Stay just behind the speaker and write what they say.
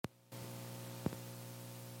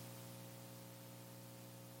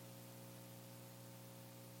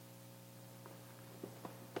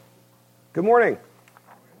Good morning.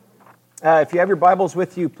 If you have your Bibles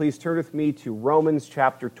with you, please turn with me to Romans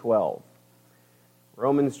chapter 12.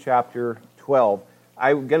 Romans chapter 12.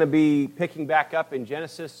 I'm going to be picking back up in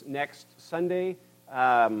Genesis next Sunday.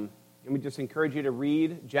 Let me just encourage you to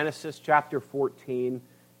read Genesis chapter 14,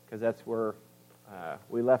 because that's where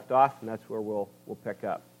we left off, and that's where we'll pick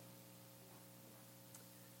up.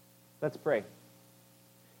 Let's pray.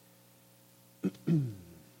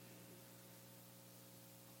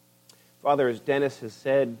 Father, as Dennis has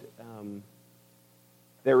said,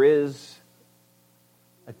 there is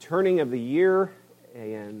a turning of the year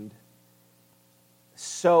and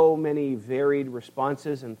so many varied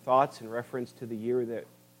responses and thoughts in reference to the year that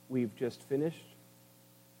we've just finished.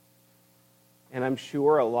 And I'm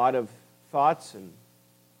sure a lot of thoughts and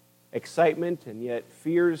excitement and yet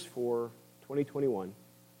fears for 2021.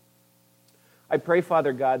 I pray,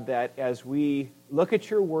 Father God, that as we look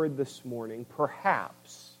at your word this morning,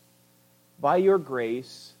 perhaps by your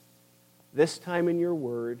grace, this time in your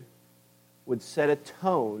word would set a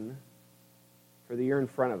tone for the year in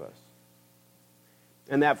front of us.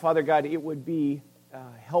 And that, Father God, it would be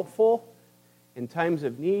helpful in times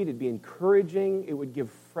of need. It'd be encouraging. It would give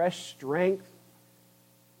fresh strength.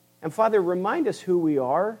 And Father, remind us who we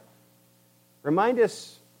are. Remind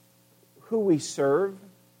us who we serve.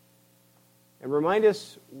 And remind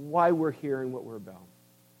us why we're here and what we're about.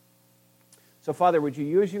 So, Father, would you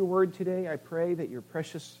use your word today? I pray that your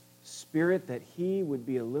precious Spirit, that he would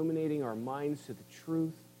be illuminating our minds to the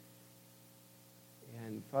truth.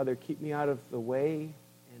 And, Father, keep me out of the way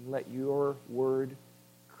and let your word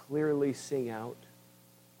clearly sing out,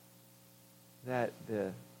 that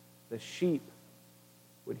the sheep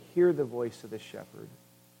would hear the voice of the shepherd,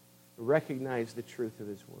 recognize the truth of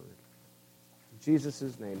his word. In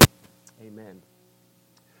Jesus' name, amen.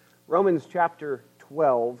 Romans chapter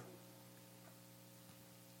 12,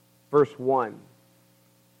 verse 1.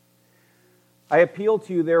 I appeal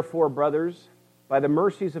to you, therefore, brothers, by the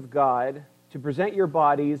mercies of God, to present your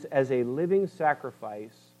bodies as a living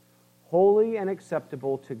sacrifice, holy and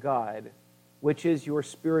acceptable to God, which is your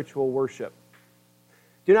spiritual worship.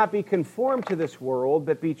 Do not be conformed to this world,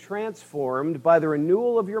 but be transformed by the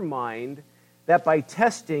renewal of your mind, that by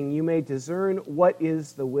testing you may discern what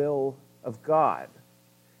is the will of God,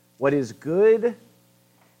 what is good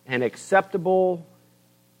and acceptable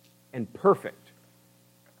and perfect.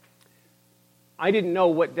 I didn't know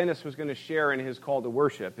what Dennis was going to share in his call to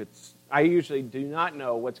worship. I usually do not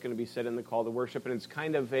know what's going to be said in the call to worship, and it's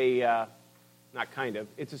kind of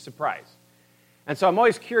it's a surprise. And so I'm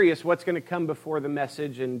always curious what's going to come before the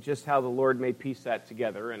message and just how the Lord may piece that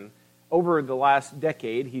together. And over the last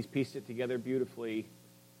decade, he's pieced it together beautifully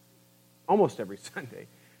almost every Sunday.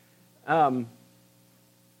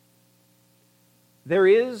 There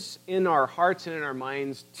is in our hearts and in our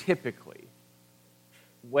minds typically,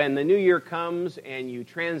 when the new year comes and you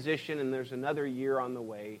transition and there's another year on the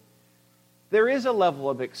way, there is a level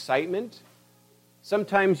of excitement.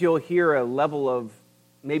 Sometimes you'll hear a level of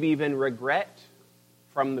maybe even regret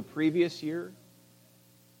from the previous year.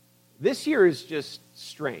 This year is just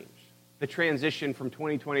strange, the transition from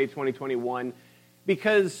 2020 to 2021,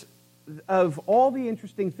 because of all the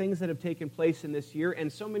interesting things that have taken place in this year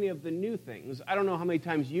and so many of the new things. I don't know how many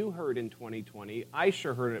times you heard in 2020. I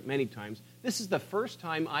sure heard it many times. This is the first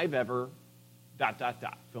time I've ever ...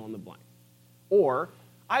 fill in the blank. Or,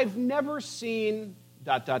 I've never seen ...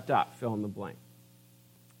 fill in the blank.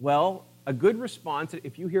 Well, a good response,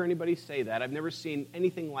 if you hear anybody say that, I've never seen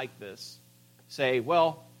anything like this, say,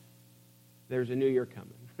 well, there's a new year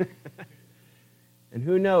coming. And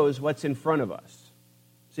who knows what's in front of us.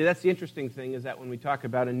 See, that's the interesting thing, is that when we talk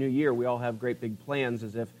about a new year, we all have great big plans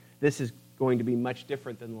as if this is going to be much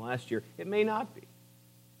different than the last year. It may not be,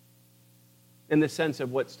 in the sense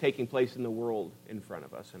of what's taking place in the world in front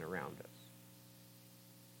of us and around us.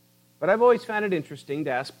 But I've always found it interesting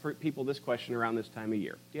to ask people this question around this time of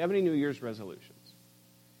year. Do you have any New Year's resolutions?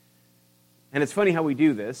 And it's funny how we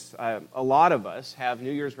do this. A lot of us have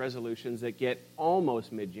New Year's resolutions that get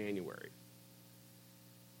almost mid-January.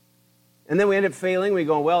 And then we end up failing. We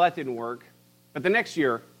go, well, that didn't work. But the next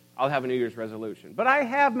year, I'll have a New Year's resolution. But I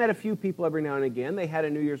have met a few people every now and again. They had a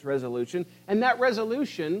New Year's resolution, and that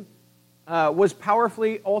resolution was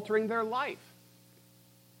powerfully altering their life.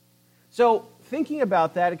 So thinking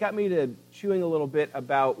about that, it got me to chewing a little bit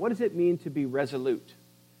about what does it mean to be resolute?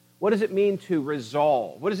 What does it mean to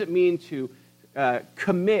resolve? What does it mean to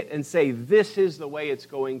commit and say, this is the way it's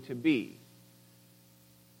going to be?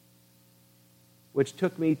 Which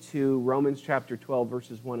took me to Romans chapter 12,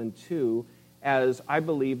 verses 1 and 2, as I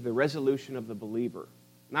believe the resolution of the believer.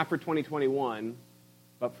 Not for 2021,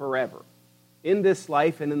 but forever. in this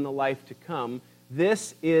life and in the life to come.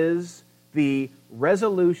 This is the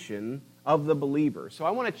resolution of the believer. So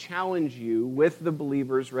I want to challenge you with the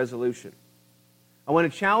believer's resolution. I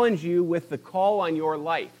want to challenge you with the call on your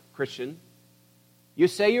life, Christian. You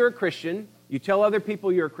say you're a Christian. You tell other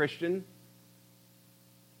people you're a Christian.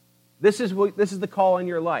 This is the call on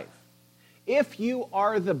your life. If you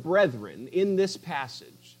are the brethren in this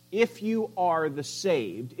passage, if you are the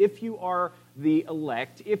saved, if you are the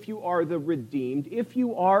elect, if you are the redeemed, if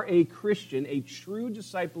you are a Christian, a true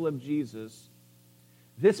disciple of Jesus,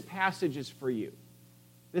 this passage is for you.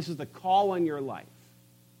 This is the call on your life.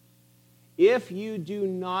 If you do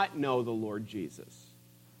not know the Lord Jesus,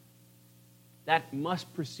 that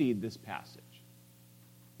must precede this passage.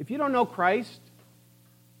 If you don't know Christ,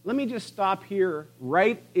 let me just stop here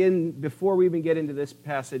right in before we even get into this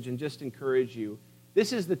passage and just encourage you.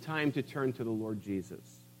 This is the time to turn to the Lord Jesus,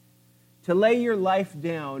 to lay your life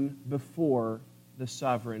down before the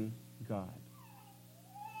sovereign God.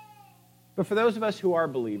 But for those of us who are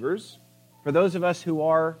believers, for those of us who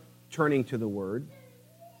are turning to the Word,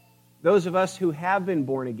 those of us who have been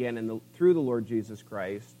born again through the Lord Jesus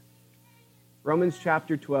Christ, Romans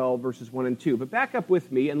chapter 12, verses 1 and 2. But back up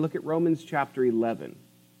with me and look at Romans chapter 11.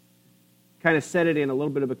 Kind of set it in a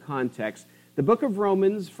little bit of a context. The book of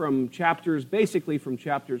Romans basically from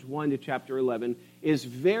chapters 1 to chapter 11, is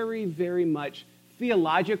very, very much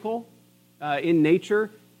theological in nature.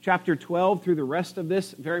 Chapter 12 through the rest of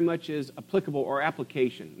this very much is applicable or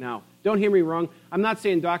application. Now, don't hear me wrong. I'm not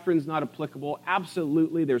saying doctrine is not applicable.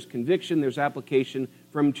 Absolutely, there's conviction, there's application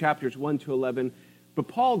from chapters 1 to 11. But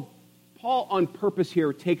Paul on purpose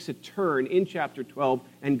here takes a turn in chapter 12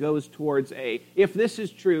 and goes towards if this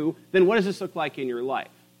is true, then what does this look like in your life?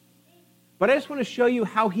 But I just want to show you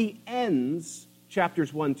how he ends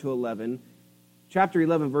chapters 1 to 11. Chapter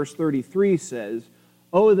 11, verse 33 says,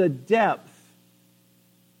 "Oh, the depth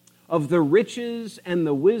of the riches and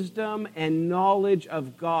the wisdom and knowledge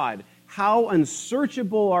of God. How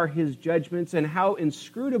unsearchable are his judgments and how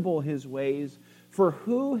inscrutable his ways. For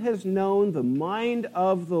who has known the mind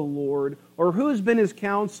of the Lord, or who has been his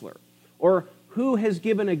counselor, or who has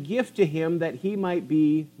given a gift to him that he might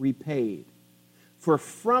be repaid? For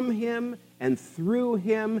from him and through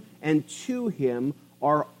him and to him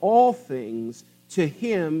are all things. To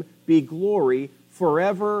him be glory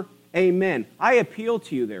forever. Amen." I appeal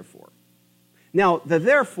to you, therefore. Now, the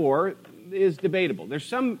therefore is debatable. There's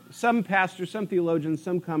some pastors, some theologians,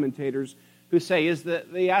 some commentators who say,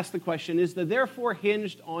 they ask the question, is the therefore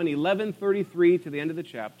hinged on 11:33 to the end of the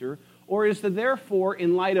chapter, or is the therefore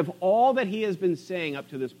in light of all that he has been saying up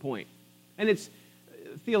to this point? And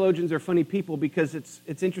theologians are funny people because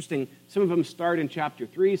it's interesting. Some of them start in chapter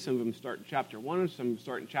 3, some of them start in chapter 1, some of them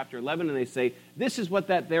start in chapter 11, and they say, this is what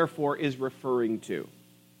that therefore is referring to.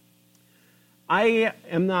 I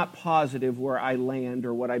am not positive where I land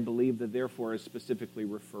or what I believe the therefore is specifically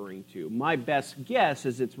referring to. My best guess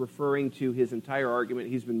is it's referring to his entire argument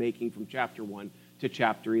he's been making from chapter 1 to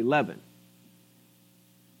chapter 11.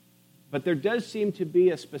 But there does seem to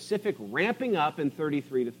be a specific ramping up in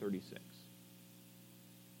 33 to 36.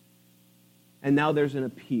 And now there's an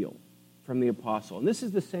appeal from the apostle. And this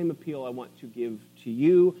is the same appeal I want to give to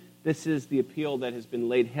you. This is the appeal that has been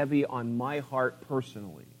laid heavy on my heart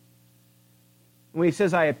personally. When he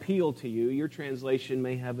says, I appeal to you, your translation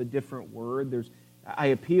may have a different word. I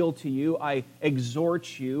appeal to you, I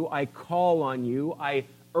exhort you, I call on you, I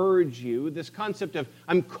urge you. This concept of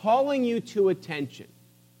I'm calling you to attention.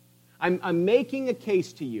 I'm making a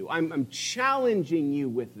case to you. I'm challenging you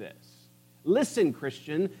with this. Listen,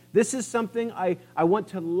 Christian, this is something I want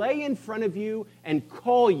to lay in front of you and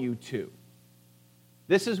call you to.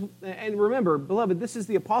 And remember, beloved, this is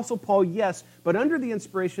the Apostle Paul, yes, but under the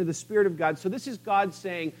inspiration of the Spirit of God. So this is God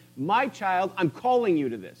saying, my child, I'm calling you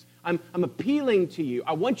to this. I'm appealing to you.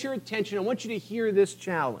 I want your attention. I want you to hear this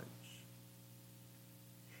challenge.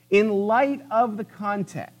 In light of the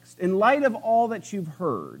context, in light of all that you've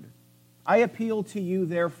heard, I appeal to you,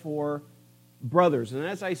 therefore, brothers. And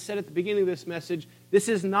as I said at the beginning of this message, this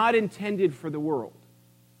is not intended for the world.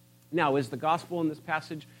 Now, is the gospel in this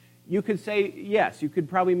passage? You could say, yes, you could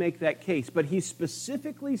probably make that case, but he's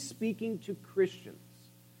specifically speaking to Christians.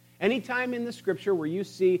 Anytime in the Scripture where you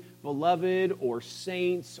see beloved or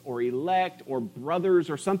saints or elect or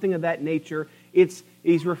brothers or something of that nature, he's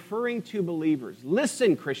referring to believers.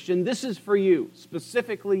 Listen, Christian, this is for you,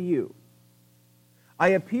 specifically you. I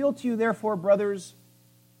appeal to you, therefore, brothers,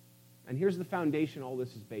 and here's the foundation all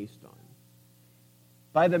this is based on.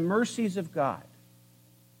 By the mercies of God.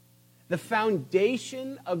 The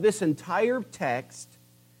foundation of this entire text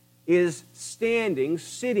is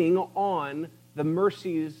sitting on the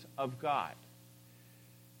mercies of God.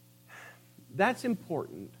 That's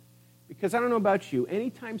important because I don't know about you.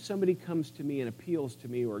 Anytime somebody comes to me and appeals to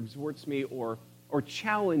me or exhorts me or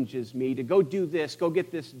challenges me to go do this, go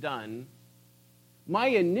get this done, my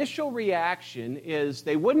initial reaction is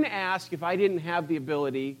they wouldn't ask if I didn't have the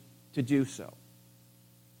ability to do so.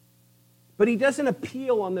 But he doesn't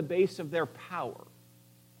appeal on the basis of their power.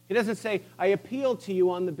 He doesn't say, I appeal to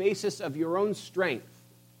you on the basis of your own strength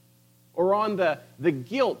or on the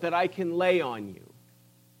guilt that I can lay on you.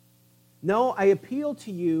 No, I appeal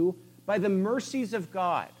to you by the mercies of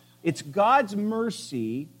God. It's God's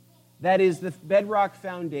mercy that is the bedrock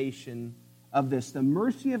foundation of this. The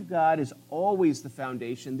mercy of God is always the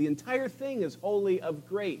foundation. The entire thing is wholly of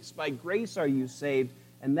grace. By grace are you saved,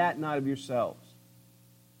 and that not of yourselves.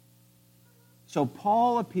 So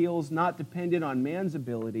Paul appeals not dependent on man's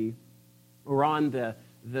ability or on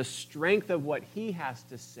the strength of what he has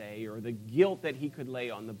to say or the guilt that he could lay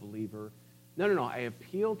on the believer. No. I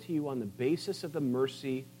appeal to you on the basis of the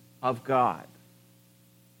mercy of God.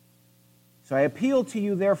 So I appeal to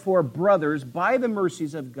you, therefore, brothers, by the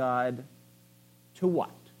mercies of God, to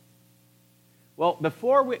what? Well,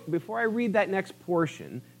 before I read that next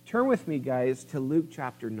portion, turn with me, guys, to Luke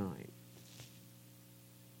chapter 9.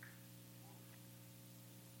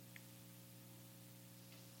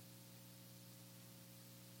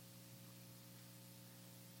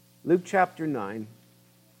 Luke chapter 9,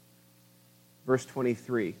 verse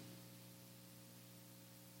 23.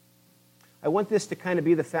 I want this to kind of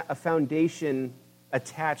be a foundation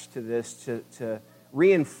attached to this to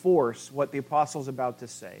reinforce what the apostle's about to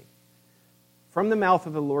say. From the mouth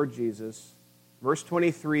of the Lord Jesus, verse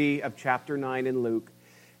 23 of chapter 9 in Luke,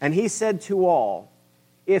 and he said to all,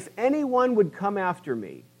 if anyone would come after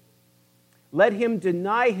me, let him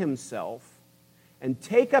deny himself and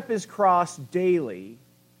take up his cross daily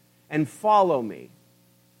and follow me.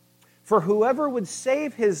 For whoever would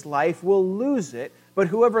save his life will lose it, but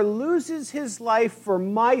whoever loses his life for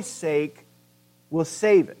my sake will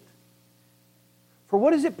save it. For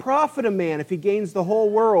what does it profit a man if he gains the whole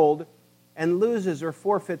world and loses or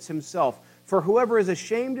forfeits himself? For whoever is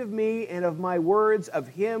ashamed of me and of my words, of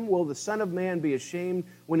him will the Son of Man be ashamed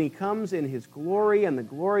when he comes in his glory and the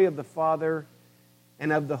glory of the Father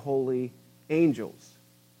and of the holy angels.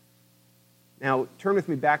 Now, turn with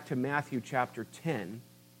me back to Matthew chapter 10,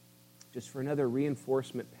 just for another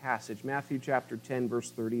reinforcement passage. Matthew chapter 10,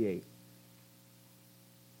 verse 38.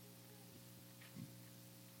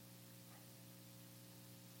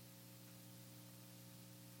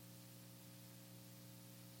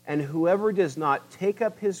 And whoever does not take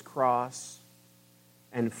up his cross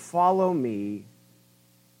and follow me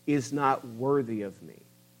is not worthy of me.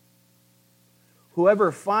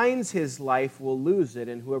 Whoever finds his life will lose it,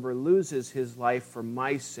 and whoever loses his life for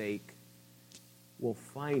my sake will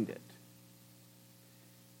find it.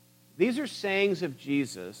 These are sayings of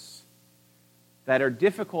Jesus that are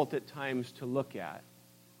difficult at times to look at.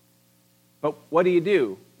 But what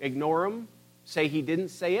do? Ignore them? Say he didn't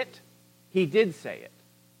say it? He did say it.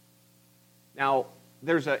 Now,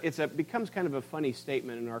 it becomes kind of a funny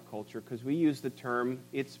statement in our culture because we use the term,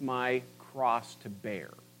 it's my cross to bear,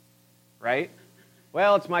 right?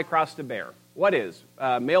 Well, it's my cross to bear. What is?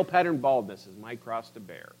 Male pattern baldness is my cross to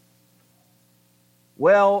bear.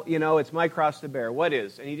 Well, it's my cross to bear. What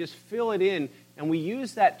is? And you just fill it in, and we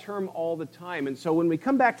use that term all the time. And so when we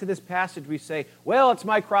come back to this passage, we say, well, it's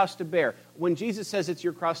my cross to bear. When Jesus says it's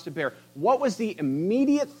your cross to bear, what was the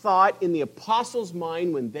immediate thought in the apostles'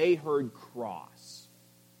 mind when they heard cross?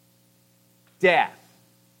 Death.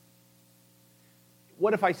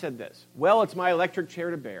 What if I said this? Well, it's my electric chair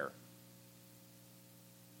to bear.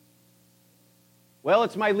 Well,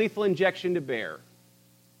 it's my lethal injection to bear.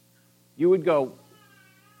 You would go,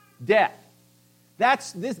 death.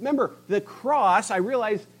 That's this. Remember, the cross, I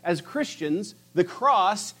realize as Christians, the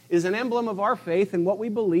cross is an emblem of our faith and what we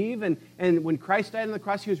believe. And when Christ died on the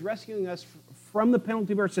cross, he was rescuing us from the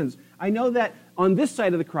penalty of our sins. I know that on this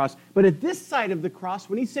side of the cross. But at this side of the cross,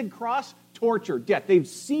 when he said cross, torture, death. They've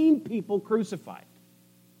seen people crucified.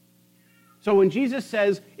 So when Jesus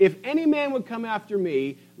says, if any man would come after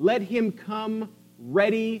me, let him come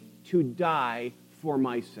ready to die for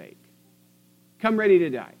my sake. Come ready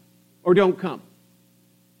to die. Or don't come.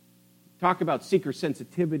 Talk about seeker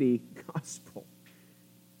sensitivity gospel.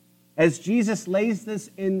 As Jesus lays this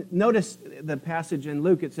in, notice the passage in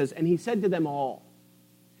Luke, it says, and he said to them all.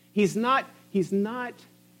 He's not,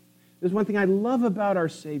 there's one thing I love about our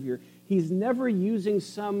Savior. He's never using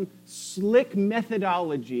some slick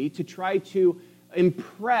methodology to try to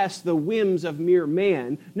impress the whims of mere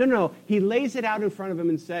man. No. He lays it out in front of him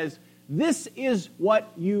and says, This is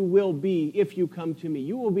what you will be if you come to me.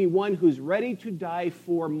 You will be one who's ready to die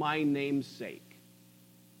for my name's sake.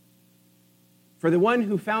 For the one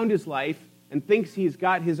who found his life and thinks he's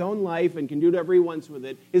got his own life and can do whatever he wants with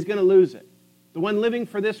it is going to lose it. The one living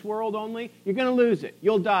for this world only, you're going to lose it.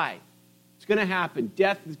 You'll die. It's going to happen.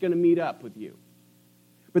 Death is going to meet up with you.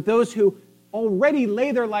 But those who already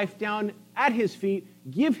lay their life down at his feet,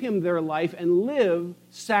 give him their life, and live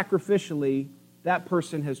sacrificially, that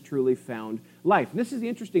person has truly found life. This is the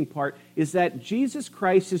interesting part, is that Jesus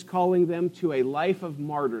Christ is calling them to a life of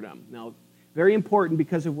martyrdom. Now, very important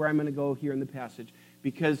because of where I'm going to go here in the passage,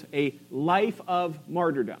 because a life of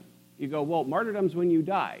martyrdom. You go, well, martyrdom's when you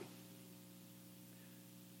die.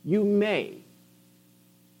 You may.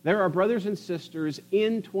 There are brothers and sisters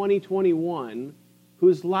in 2021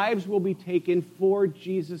 whose lives will be taken for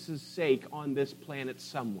Jesus' sake on this planet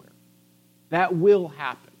somewhere. That will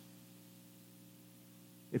happen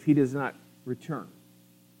if he does not return.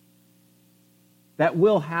 That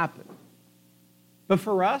will happen. But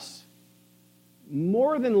for us,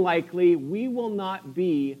 more than likely, we will not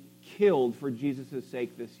be killed for Jesus'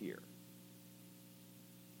 sake this year.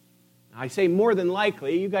 I say more than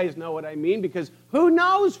likely, you guys know what I mean, because who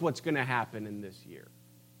knows what's going to happen in this year?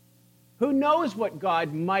 Who knows what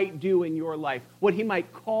God might do in your life, what he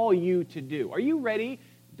might call you to do? Are you ready?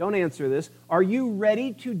 Don't answer this. Are you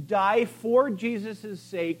ready to die for Jesus'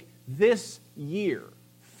 sake this year?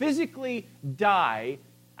 Physically die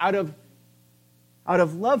out of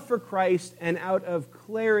love for Christ and out of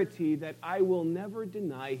clarity that I will never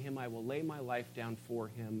deny him. I will lay my life down for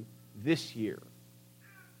him this year.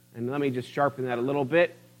 And let me just sharpen that a little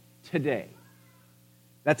bit. Today.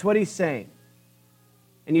 That's what he's saying.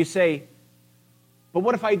 And you say, but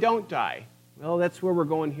what if I don't die? Well, that's where we're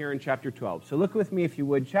going here in chapter 12. So look with me, if you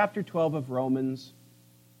would, chapter 12 of Romans.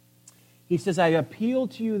 He says, I appeal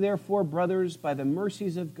to you, therefore, brothers, by the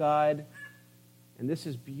mercies of God, and this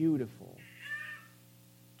is beautiful,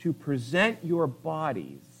 to present your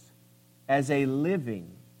bodies as a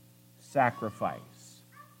living sacrifice.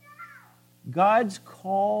 God's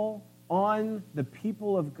call on the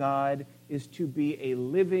people of God is to be a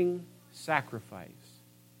living sacrifice.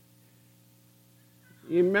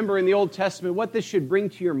 You remember in the Old Testament, what this should bring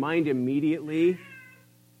to your mind immediately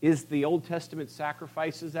is the Old Testament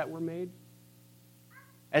sacrifices that were made.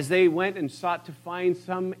 As they went and sought to find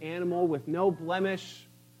some animal with no blemish,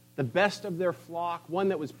 the best of their flock, one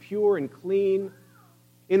that was pure and clean,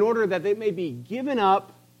 in order that they may be given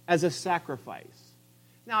up as a sacrifice.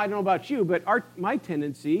 Now, I don't know about you, but my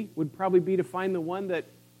tendency would probably be to find the one that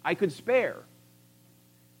I could spare.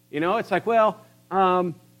 You know, it's like, well,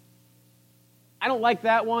 I don't like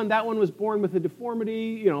that one. That one was born with a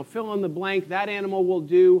deformity. You know, fill in the blank. That animal will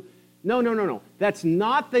do. No. That's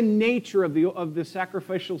not the nature of the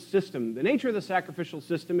sacrificial system. The nature of the sacrificial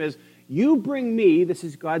system is you bring me, this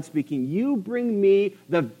is God speaking, you bring me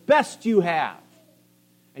the best you have.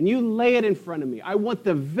 And you lay it in front of me. I want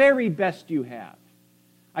the very best you have.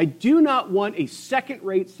 I do not want a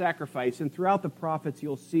second-rate sacrifice. And throughout the prophets,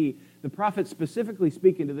 you'll see the prophets specifically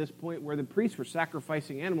speaking to this point where the priests were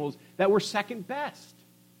sacrificing animals that were second best.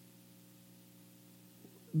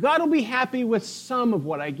 God will be happy with some of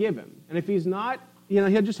what I give him. And if he's not,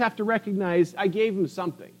 he'll just have to recognize I gave him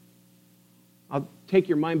something. I'll take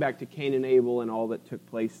your mind back to Cain and Abel and all that took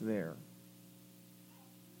place there.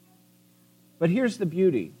 But here's the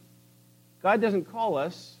beauty. God doesn't call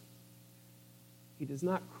us, he does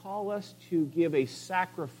not call us to give a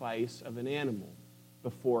sacrifice of an animal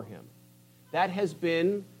before him. That has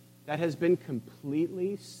been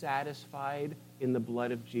completely satisfied in the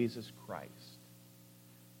blood of Jesus Christ.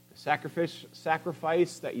 The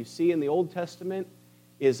sacrifice that you see in the Old Testament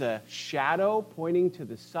is a shadow pointing to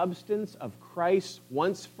the substance of Christ's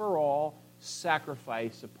once for all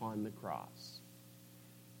sacrifice upon the cross.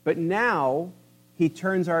 But now he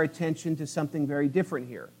turns our attention to something very different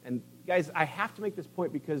here. And guys, I have to make this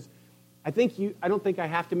point because I don't think I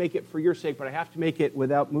have to make it for your sake, but I have to make it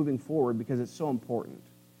without moving forward because it's so important.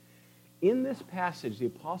 In this passage, the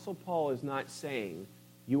Apostle Paul is not saying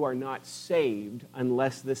you are not saved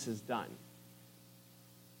unless this is done.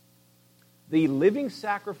 The living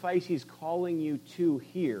sacrifice he's calling you to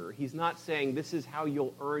here, he's not saying this is how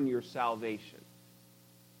you'll earn your salvation.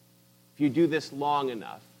 If you do this long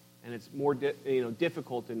enough and it's more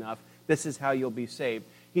difficult enough, this is how you'll be saved.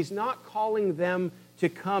 He's not calling them to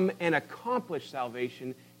come and accomplish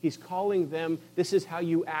salvation. He's calling them, this is how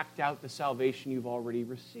you act out the salvation you've already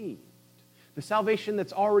received. The salvation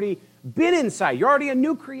that's already been inside. You're already a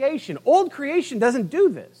new creation. Old creation doesn't do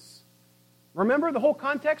this. Remember the whole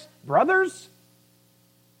context? Brothers?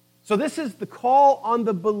 So this is the call on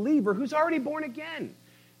the believer who's already born again.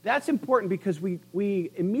 That's important because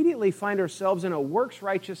we immediately find ourselves in a works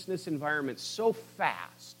righteousness environment so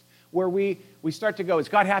fast where we start to go, is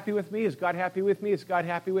God happy with me? Is God happy with me? Is God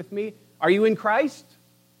happy with me? Are you in Christ?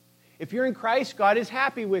 If you're in Christ, God is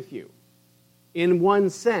happy with you in one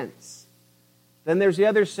sense. Then there's the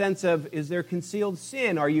other sense of, is there concealed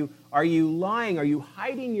sin? Are you lying? Are you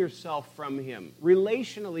hiding yourself from Him?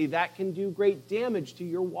 Relationally, that can do great damage to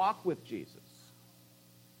your walk with Jesus.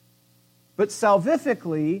 But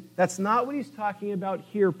salvifically, that's not what he's talking about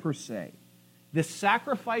here per se. The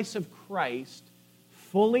sacrifice of Christ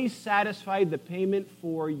fully satisfied the payment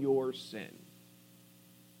for your sin.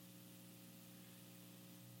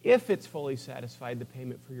 If it's fully satisfied the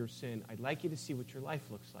payment for your sin, I'd like you to see what your life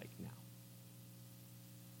looks like now.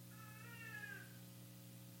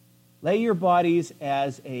 Lay your bodies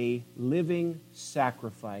as a living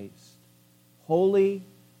sacrifice, holy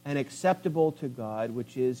and acceptable to God,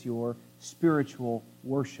 which is your spiritual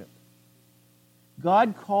worship.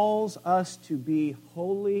 God calls us to be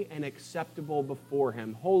holy and acceptable before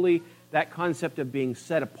Him. Holy, that concept of being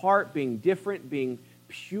set apart, being different, being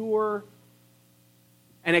pure,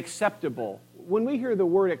 and acceptable. When we hear the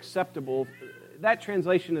word acceptable, that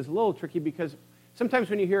translation is a little tricky because sometimes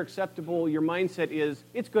when you hear acceptable, your mindset is,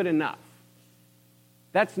 it's good enough.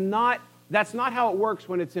 That's not how it works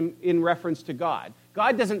when it's in reference to God.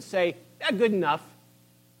 God doesn't say, good enough.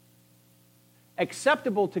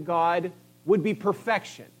 Acceptable to God would be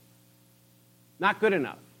perfection, not good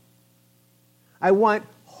enough. I want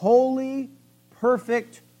holy,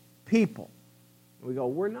 perfect people. And we go,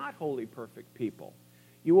 we're not holy, perfect people.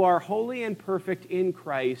 You are holy and perfect in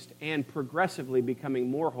Christ and progressively becoming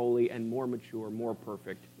more holy and more mature, more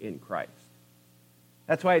perfect in Christ.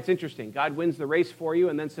 That's why it's interesting. God wins the race for you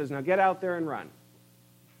and then says, now get out there and run.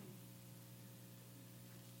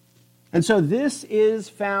 And so this is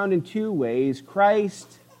found in two ways,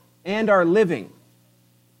 Christ and our living.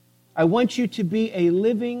 I want you to be a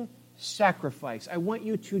living sacrifice. I want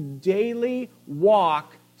you to daily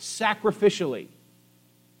walk sacrificially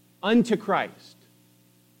unto Christ.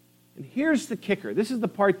 And here's the kicker. This is the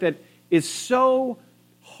part that is so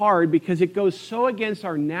hard because it goes so against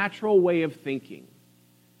our natural way of thinking.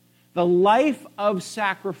 The life of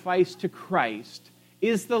sacrifice to Christ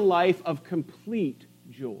is the life of complete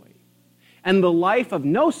joy. And the life of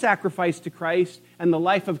no sacrifice to Christ and the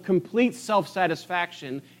life of complete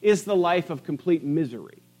self-satisfaction is the life of complete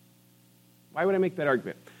misery. Why would I make that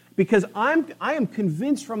argument? Because I am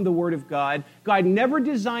convinced from the Word of God, God never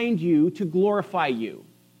designed you to glorify you.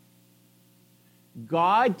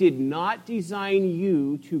 God did not design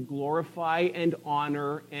you to glorify and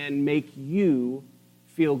honor and make you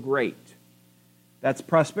feel great. That's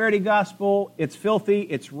prosperity gospel. It's filthy.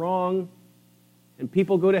 It's wrong. And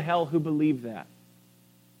people go to hell who believe that.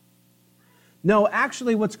 No,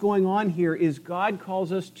 actually what's going on here is God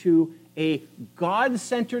calls us to a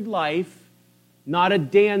God-centered life, not a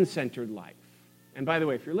Dan-centered life. And by the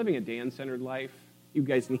way, if you're living a Dan-centered life, you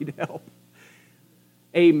guys need help.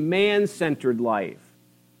 A man-centered life.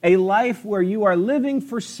 A life where you are living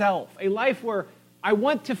for self. A life where I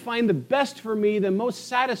want to find the best for me, the most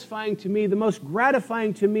satisfying to me, the most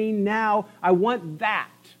gratifying to me now. I want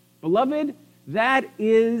that. Beloved, that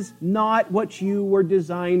is not what you were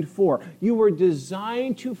designed for. You were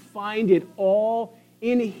designed to find it all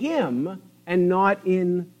in Him and not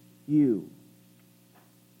in you.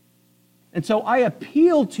 And so I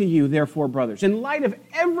appeal to you, therefore, brothers, in light of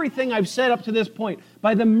everything I've said up to this point,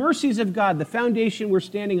 by the mercies of God, the foundation we're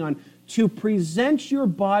standing on, to present your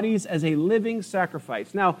bodies as a living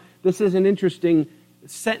sacrifice. Now, this is an interesting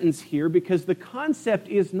sentence here because the concept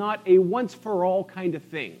is not a once-for-all kind of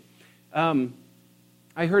thing.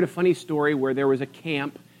 I heard a funny story where there was a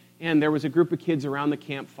camp and there was a group of kids around the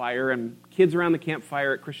campfire, and kids around the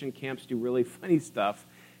campfire at Christian camps do really funny stuff.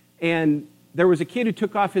 And there was a kid who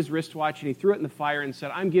took off his wristwatch and he threw it in the fire and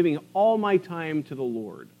said, I'm giving all my time to the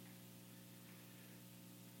Lord.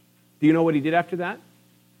 Do you know what he did after that?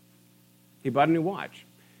 He bought a new watch.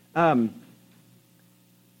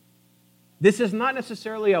 This is not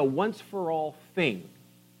necessarily a once-for-all thing.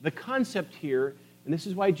 The concept here, and this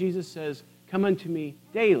is why Jesus says, come unto me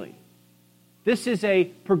daily. This is a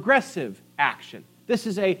progressive action. This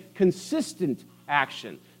is a consistent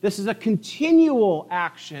action. This is a continual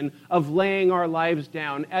action of laying our lives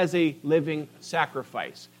down as a living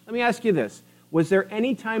sacrifice. Let me ask you this. Was there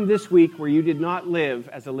any time this week where you did not live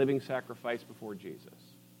as a living sacrifice before Jesus?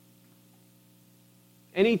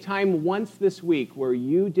 Any time once this week where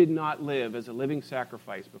you did not live as a living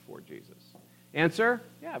sacrifice before Jesus? Answer?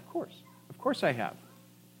 Yeah, of course. Of course I have.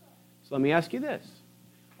 So let me ask you this.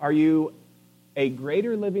 Are you a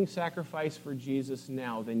greater living sacrifice for Jesus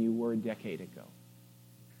now than you were a decade ago?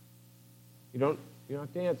 You don't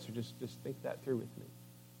have to answer. Just think that through with me.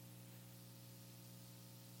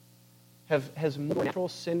 Has more natural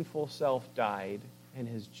sinful self died, and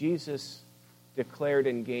has Jesus declared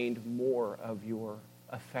and gained more of your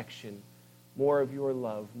affection, more of your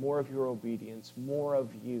love, more of your obedience, more of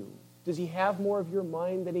you? Does he have more of your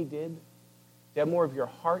mind than he did? Does he have more of your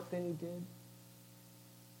heart than he did?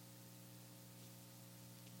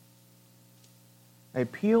 I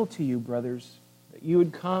appeal to you, brothers, that you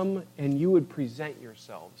would come and you would present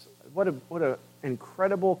yourselves. What an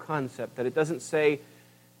incredible concept that it doesn't say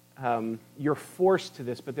you're forced to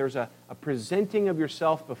this, but there's a presenting of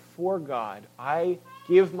yourself before God. I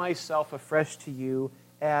give myself afresh to you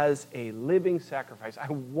as a living sacrifice.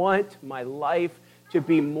 I want my life to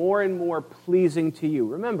be more and more pleasing to you.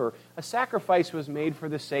 Remember, a sacrifice was made for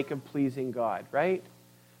the sake of pleasing God, right?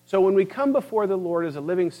 So when we come before the Lord as a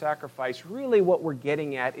living sacrifice, really what we're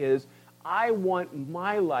getting at is, I want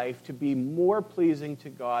my life to be more pleasing to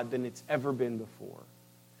God than it's ever been before.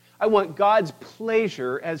 I want God's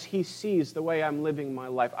pleasure as he sees the way I'm living my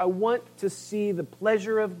life. I want to see the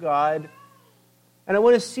pleasure of God, and I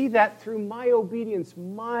want to see that through my obedience,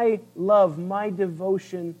 my love, my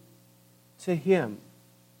devotion to him.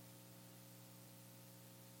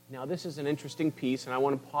 Now, this is an interesting piece, and I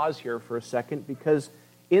want to pause here for a second, because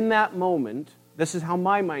in that moment, this is how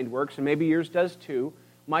my mind works, and maybe yours does too.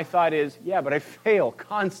 My thought is, yeah, but I fail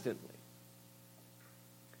constantly.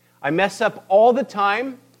 I mess up all the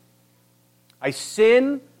time. I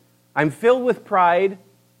sin. I'm filled with pride.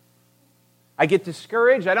 I get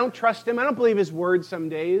discouraged. I don't trust him. I don't believe his word some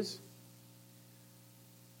days.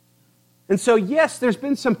 And so, yes, there's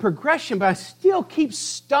been some progression, but I still keep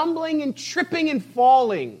stumbling and tripping and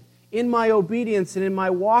falling in my obedience and in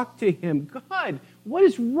my walk to him. God, what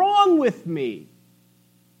is wrong with me?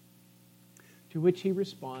 To which he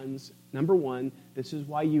responds, number one, this is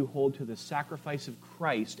why you hold to the sacrifice of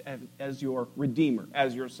Christ as your Redeemer,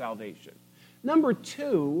 as your salvation. Number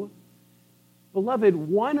two, beloved,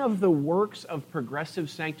 one of the works of progressive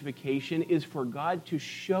sanctification is for God to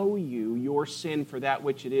show you your sin for that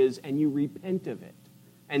which it is, and you repent of it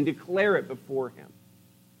and declare it before him.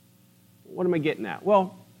 What am I getting at?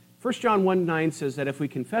 Well, 1 John 1:9 says that if we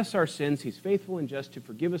confess our sins, he's faithful and just to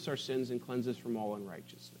forgive us our sins and cleanse us from all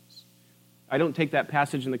unrighteousness. I don't take that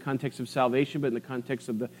passage in the context of salvation, but in the context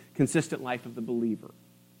of the consistent life of the believer.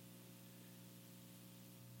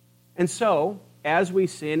 And so, as we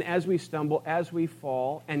sin, as we stumble, as we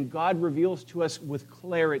fall, and God reveals to us with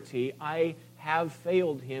clarity, I have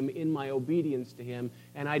failed him in my obedience to him,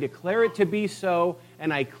 and I declare it to be so,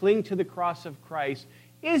 and I cling to the cross of Christ,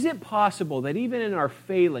 is it possible that even in our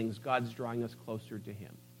failings, God's drawing us closer to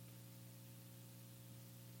him?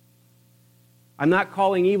 I'm not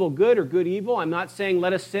calling evil good or good evil. I'm not saying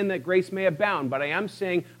let us sin that grace may abound. But I am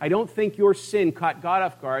saying I don't think your sin caught God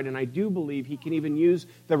off guard, and I do believe he can even use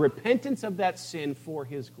the repentance of that sin for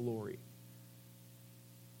his glory.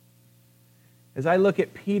 As I look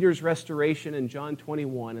at Peter's restoration in John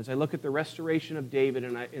 21, as I look at the restoration of David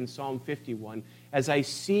in Psalm 51, as I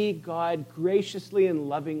see God graciously and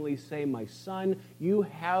lovingly say, my son, you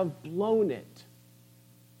have blown it.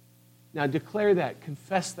 Now declare that,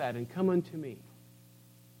 confess that, and come unto me.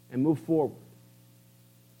 And move forward.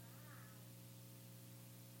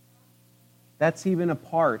 That's even a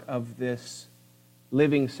part of this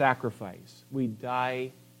living sacrifice. We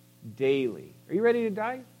die daily. Are you ready to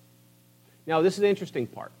die? Now, this is the interesting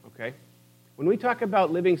part, okay? When we talk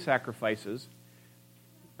about living sacrifices,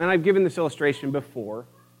 and I've given this illustration before,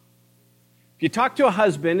 if you talk to a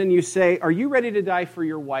husband and you say, are you ready to die for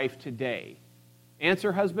your wife today?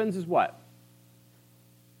 Answer, husbands, is what?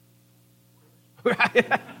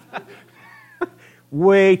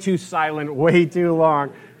 Way too silent, way too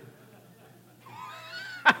long.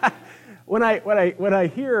 when I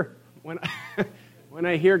hear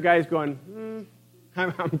guys going,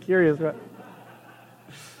 I'm curious. What?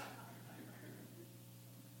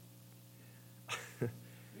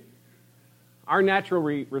 Our natural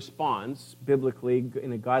response, biblically,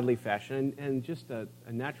 in a godly fashion, and just a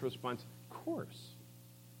natural response, of course.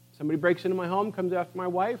 Somebody breaks into my home, comes after my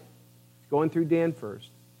wife, going through Dan first.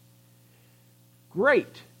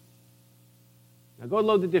 Great. Now go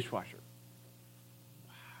load the dishwasher.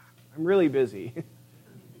 I'm really busy.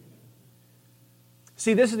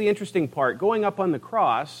 See, this is the interesting part. Going up on the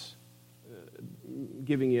cross,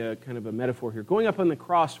 giving you kind of a metaphor here. Going up on the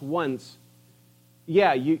cross once,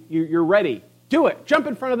 yeah, you're ready. Do it. Jump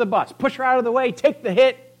in front of the bus. Push her out of the way. Take the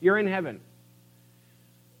hit. You're in heaven.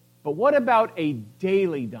 But what about a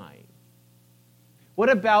daily dying? What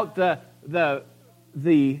about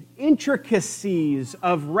the intricacies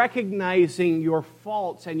of recognizing your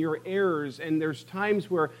faults and your errors? And there's times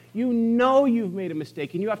where you know you've made a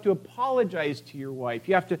mistake and you have to apologize to your wife.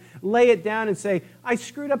 You have to lay it down and say, I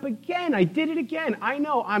screwed up again. I did it again. I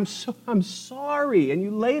know. I'm sorry. And you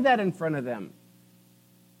lay that in front of them.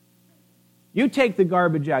 You take the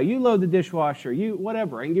garbage out. You load the dishwasher. You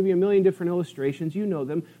whatever. I can give you a million different illustrations. You know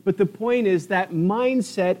them. But the point is that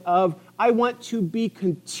mindset of, I want to be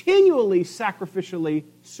continually sacrificially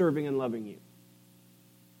serving and loving you.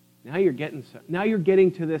 Now you're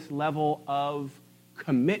getting to this level of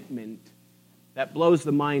commitment that blows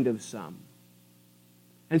the mind of some.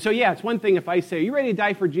 And so, yeah, it's one thing if I say, are you ready to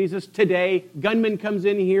die for Jesus today? Gunman comes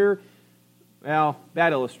in here. Well,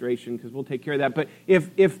 bad illustration, because we'll take care of that. But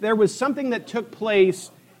if there was something that took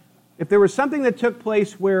place,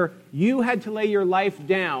 where you had to lay your life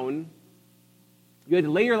down, you had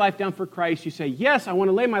to lay your life down for Christ, you say, yes, I want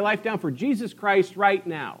to lay my life down for Jesus Christ right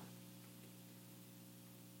now.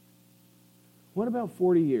 What about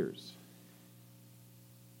 40 years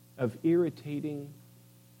of irritating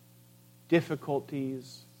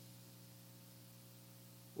difficulties,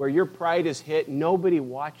 where your pride is hit, nobody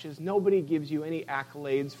watches, nobody gives you any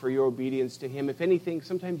accolades for your obedience to Him. If anything,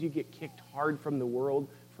 sometimes you get kicked hard from the world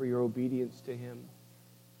for your obedience to Him.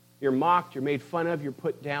 You're mocked, you're made fun of, you're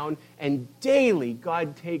put down, and daily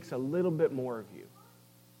God takes a little bit more of you.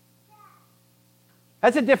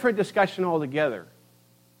 That's a different discussion altogether.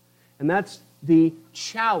 And that's the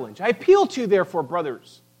challenge. I appeal to you, therefore,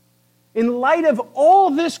 brothers, in light of all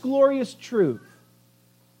this glorious truth,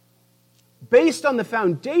 based on the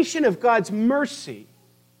foundation of God's mercy,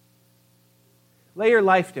 lay your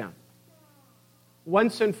life down.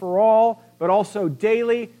 Once and for all, but also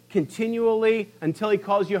daily, continually, until He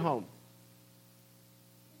calls you home.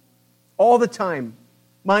 All the time,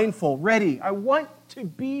 mindful, ready. I want to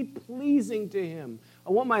be pleasing to Him. I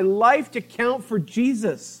want my life to count for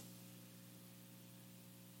Jesus.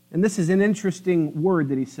 And this is an interesting word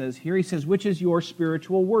that he says here. He says, which is your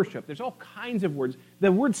spiritual worship. There's all kinds of words.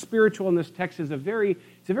 The word spiritual in this text is a very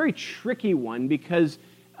tricky one, because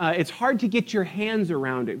it's hard to get your hands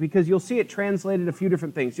around it, because you'll see it translated a few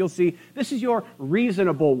different things. You'll see, this is your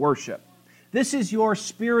reasonable worship. This is your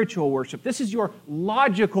spiritual worship. This is your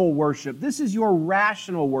logical worship. This is your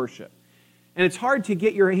rational worship. And it's hard to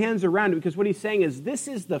get your hands around it, because what he's saying is, this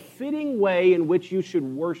is the fitting way in which you should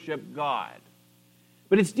worship God.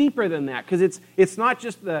 But it's deeper than that, because it's not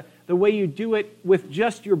just the way you do it with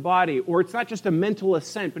just your body, or it's not just a mental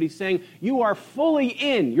assent, but he's saying you are fully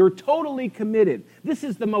in, you're totally committed. This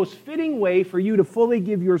is the most fitting way for you to fully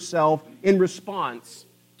give yourself in response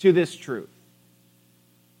to this truth.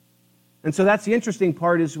 And so that's the interesting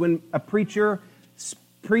part, is when a preacher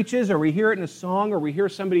preaches, or we hear it in a song, or we hear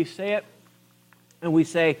somebody say it, and we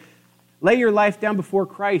say, lay your life down before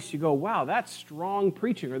Christ, you go, wow, that's strong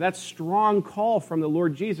preaching, or that's strong call from the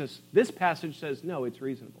Lord Jesus. This passage says, no, it's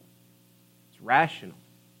reasonable. It's rational.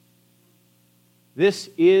 This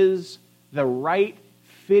is the right,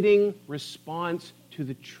 fitting response to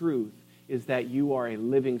the truth, is that you are a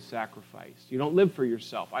living sacrifice. You don't live for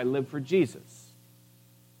yourself. I live for Jesus.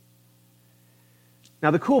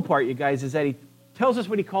 Now, the cool part, you guys, is that he tells us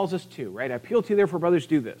what he calls us to, right? I appeal to you, therefore, brothers,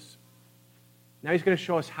 do this. Now he's going to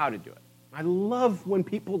show us how to do it. I love when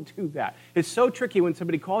people do that. It's so tricky when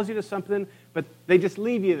somebody calls you to something, but they just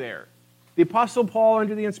leave you there. The Apostle Paul,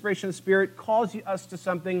 under the inspiration of the Spirit, calls us to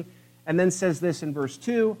something and then says this in verse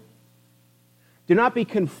 2, do not be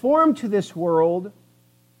conformed to this world,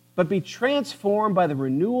 but be transformed by the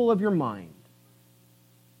renewal of your mind.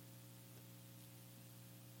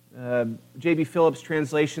 J.B. Phillips'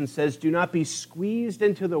 translation says, do not be squeezed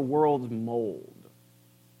into the world's mold.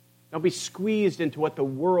 Don't be squeezed into what the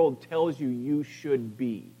world tells you you should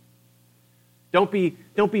be. Don't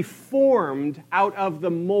be formed out of the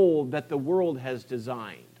mold that the world has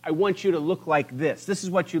designed. I want you to look like this. This is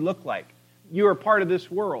what you look like. You are part of this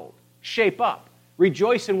world. Shape up.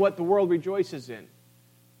 Rejoice in what the world rejoices in.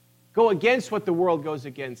 Go against what the world goes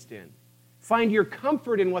against in. Find your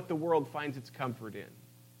comfort in what the world finds its comfort in.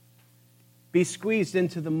 Be squeezed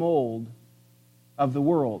into the mold of the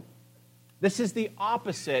world. This is the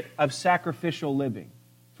opposite of sacrificial living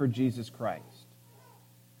for Jesus Christ.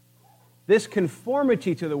 This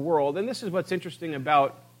conformity to the world, and this is what's interesting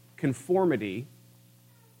about conformity,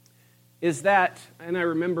 is that, and I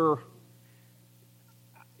remember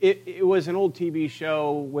it was an old TV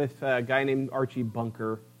show with a guy named Archie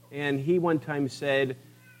Bunker, and he one time said,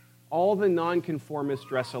 all the nonconformists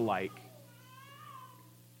dress alike.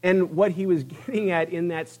 And what he was getting at in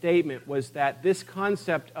that statement was that this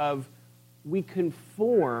concept of we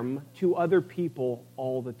conform to other people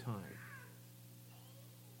all the time.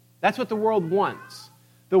 That's what the world wants.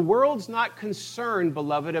 The world's not concerned,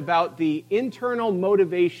 beloved, about the internal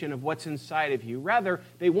motivation of what's inside of you. Rather,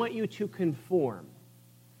 they want you to conform.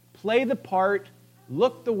 Play the part,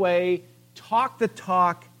 look the way, talk the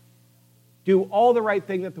talk, do all the right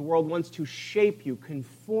thing that the world wants to shape you,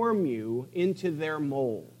 conform you into their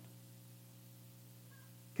mold.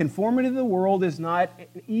 Conformity to the world is not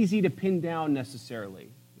easy to pin down necessarily.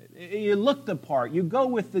 You look the part. You go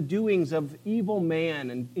with the doings of evil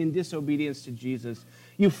man and in disobedience to Jesus.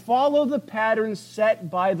 You follow the patterns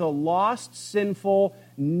set by the lost, sinful,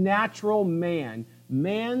 natural man.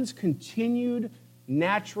 Man's continued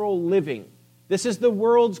natural living. This is the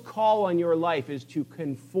world's call on your life, is to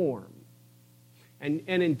conform. And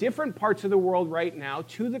in different parts of the world right now,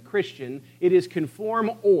 to the Christian, it is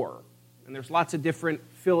conform or. And there's lots of different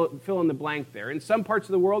fill in the blank there. In some parts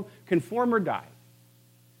of the world, conform or die.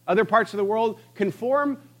 Other parts of the world,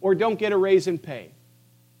 conform or don't get a raise in pay.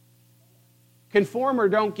 Conform or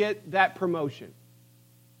don't get that promotion.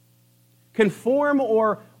 Conform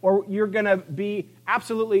or you're going to be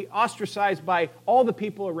absolutely ostracized by all the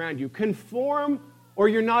people around you. Conform or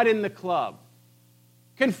you're not in the club.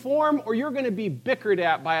 Conform or you're going to be bickered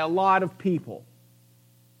at by a lot of people.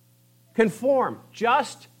 Conform.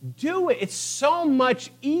 Just do it. It's so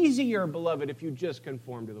much easier, beloved, if you just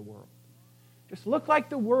conform to the world. Just look like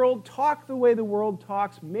the world, talk the way the world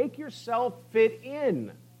talks, make yourself fit in.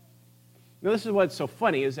 Now, this is what's so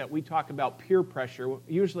funny, is that we talk about peer pressure.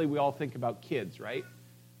 Usually we all think about kids, right?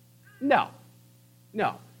 No.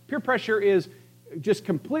 Peer pressure is just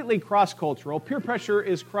completely cross-cultural. Peer pressure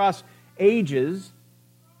is cross ages.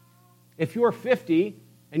 If you're 50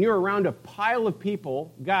 and you're around a pile of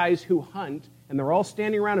people, guys who hunt, and they're all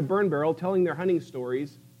standing around a burn barrel telling their hunting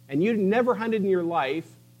stories, and you've never hunted in your life,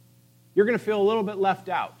 you're going to feel a little bit left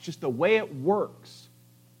out. It's just the way it works.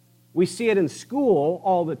 We see it in school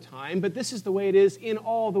all the time, but this is the way it is in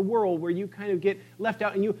all the world, where you kind of get left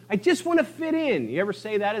out and I just want to fit in. You ever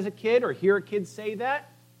say that as a kid or hear a kid say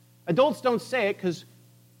that? Adults don't say it because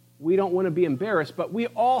we don't want to be embarrassed, but we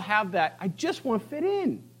all have that, I just want to fit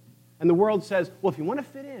in. And the world says, well, if you want to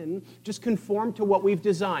fit in, just conform to what we've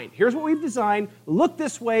designed. Here's what we've designed. Look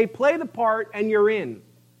this way, play the part, and you're in.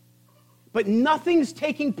 But nothing's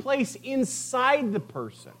taking place inside the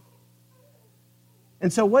person.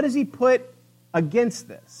 And so what does he put against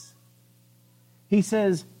this? He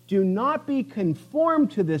says, do not be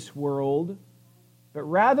conformed to this world, but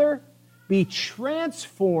rather be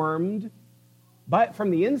transformed from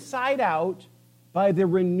the inside out by the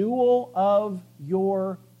renewal of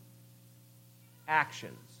your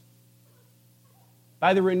actions.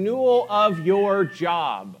 By the renewal of your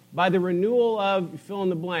job. By the renewal of fill in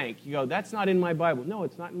the blank. You go, that's not in my Bible. No,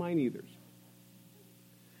 it's not in mine either.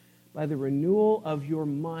 By the renewal of your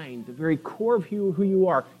mind, the very core of who you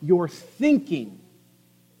are, your thinking.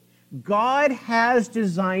 God has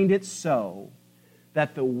designed it so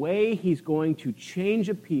that the way he's going to change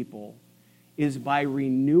a people is by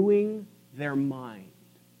renewing their mind.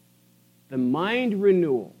 The mind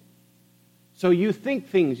renewal. So you think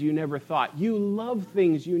things you never thought. You love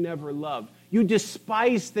things you never loved. You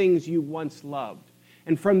despise things you once loved.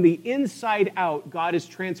 And from the inside out, God is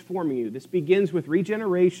transforming you. This begins with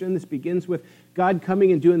regeneration. This begins with God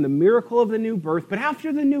coming and doing the miracle of the new birth. But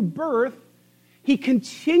after the new birth, he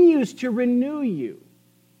continues to renew you.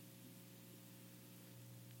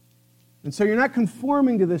 And so you're not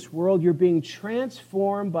conforming to this world. You're being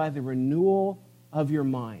transformed by the renewal of your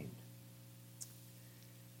mind.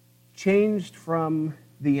 Changed from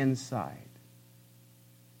the inside.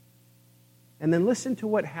 And then listen to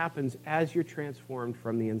what happens as you're transformed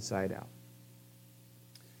from the inside out.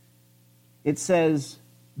 It says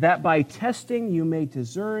that by testing you may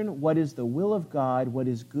discern what is the will of God, what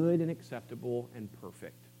is good and acceptable and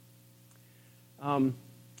perfect.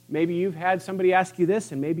 Maybe you've had somebody ask you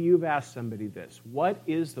this, and maybe you've asked somebody this. What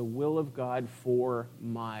is the will of God for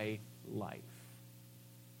my life?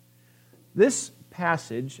 This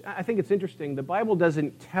passage, I think it's interesting. The Bible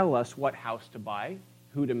doesn't tell us what house to buy,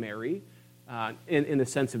 who to marry, in the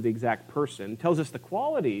sense of the exact person. It tells us the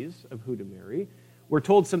qualities of who to marry. We're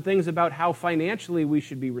told some things about how financially we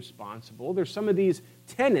should be responsible. There's some of these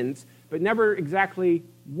tenets, but never exactly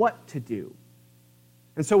what to do.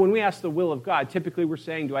 And so when we ask the will of God, typically we're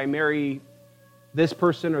saying, do I marry this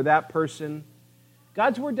person or that person?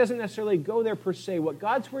 God's word doesn't necessarily go there per se. What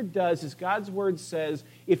God's word does is God's word says,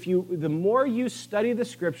 the more you study the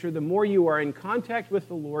scripture, the more you are in contact with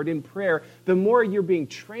the Lord in prayer, the more you're being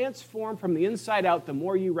transformed from the inside out, the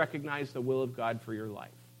more you recognize the will of God for your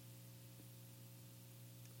life.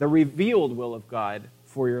 the revealed will of God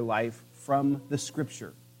for your life from the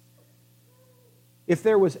Scripture. If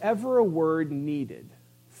there was ever a word needed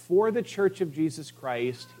for the Church of Jesus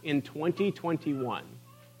Christ in 2021,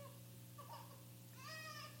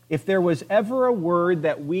 if there was ever a word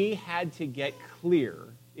that we had to get clear,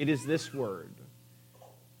 it is this word: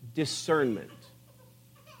 discernment.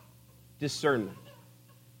 Discernment.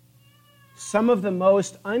 Some of the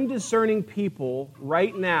most undiscerning people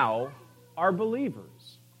right now are believers.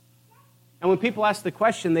 And when people ask the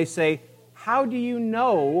question, they say, how do you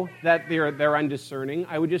know that they're undiscerning?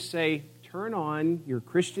 I would just say, turn on your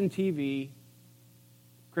Christian TV,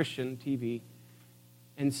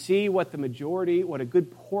 and see what the majority, what a good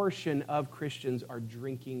portion of Christians are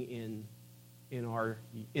drinking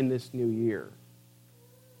in this new year.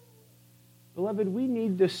 Beloved, we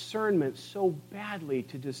need discernment so badly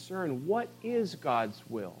to discern what is God's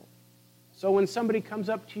will. So when somebody comes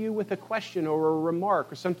up to you with a question or a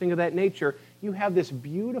remark or something of that nature, you have this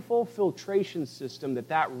beautiful filtration system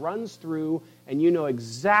that runs through, and you know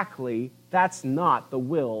exactly that's not the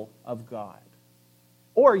will of God.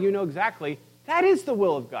 Or you know exactly that is the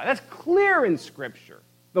will of God. That's clear in Scripture.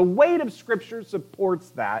 The weight of Scripture supports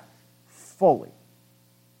that fully.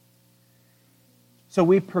 So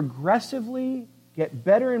we progressively get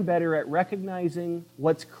better and better at recognizing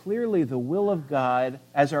what's clearly the will of God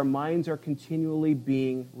as our minds are continually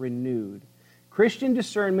being renewed. Christian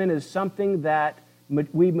discernment is something that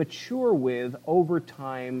we mature with over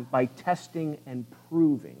time by testing and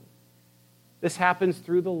proving. This happens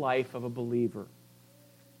through the life of a believer.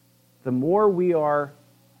 The more we are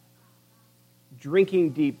drinking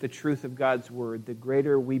deep the truth of God's Word, the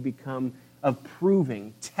greater we become of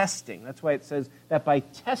proving, testing. That's why it says that by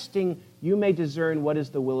testing you may discern what is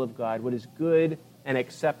the will of God, what is good and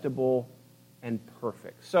acceptable and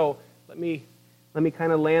perfect. So let me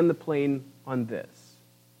kind of land the plane on this.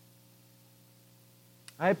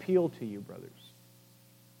 I appeal to you, brothers,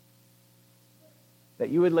 that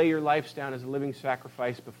you would lay your lives down as a living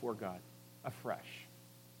sacrifice before God, afresh.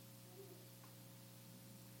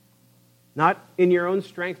 Not in your own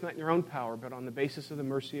strength, not in your own power, but on the basis of the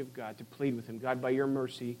mercy of God, to plead with Him. God, by your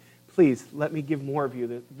mercy, please let me give more of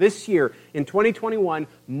you. This year, in 2021,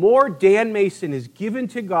 more Dan Mason is given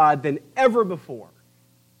to God than ever before.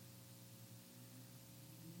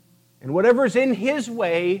 And whatever's in His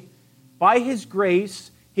way, by His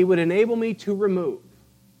grace, He would enable me to remove.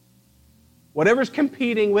 Whatever's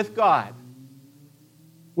competing with God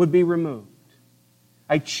would be removed.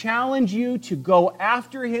 I challenge you to go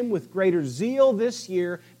after Him with greater zeal this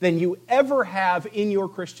year than you ever have in your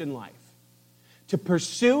Christian life. To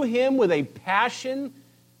pursue Him with a passion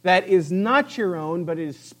that is not your own, but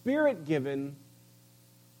is Spirit-given,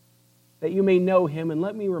 that you may know Him. And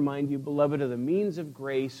let me remind you, beloved, of the means of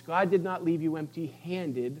grace. God did not leave you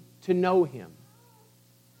empty-handed to know Him.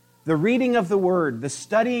 The reading of the Word, the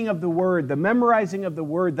studying of the Word, the memorizing of the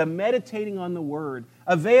Word, the meditating on the Word.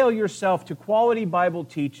 Avail yourself to quality Bible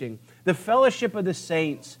teaching, the fellowship of the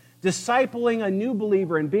saints, discipling a new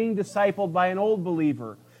believer and being discipled by an old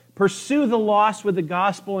believer. Pursue the lost with the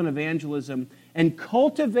gospel and evangelism, and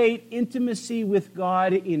cultivate intimacy with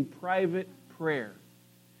God in private prayer.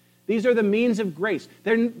 These are the means of grace.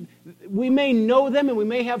 We may know them and we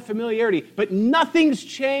may have familiarity, but nothing's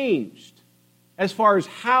changed as far as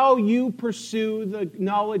how you pursue the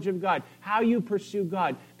knowledge of God, how you pursue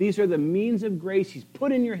God. These are the means of grace He's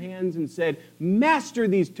put in your hands and said, master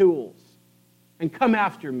these tools and come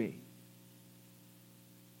after me.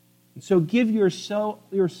 And so give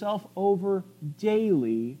yourself over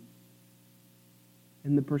daily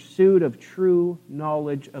in the pursuit of true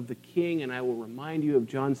knowledge of the King. And I will remind you of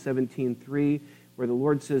John 17:3, where the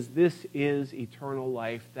Lord says, this is eternal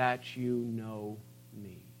life, that you know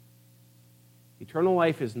me. Eternal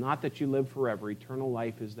life is not that you live forever. Eternal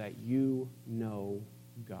life is that you know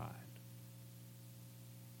God.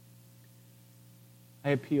 I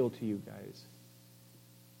appeal to you guys.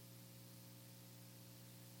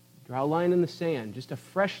 Draw a line in the sand, just a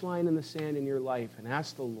fresh line in the sand in your life, and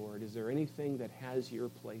ask the Lord, is there anything that has your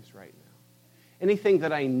place right now? Anything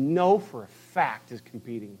that I know for a fact is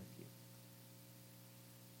competing with you?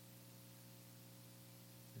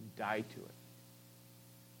 And die to it.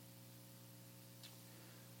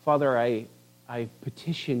 Father, I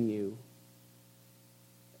petition you,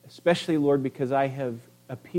 especially, Lord, because I have appealed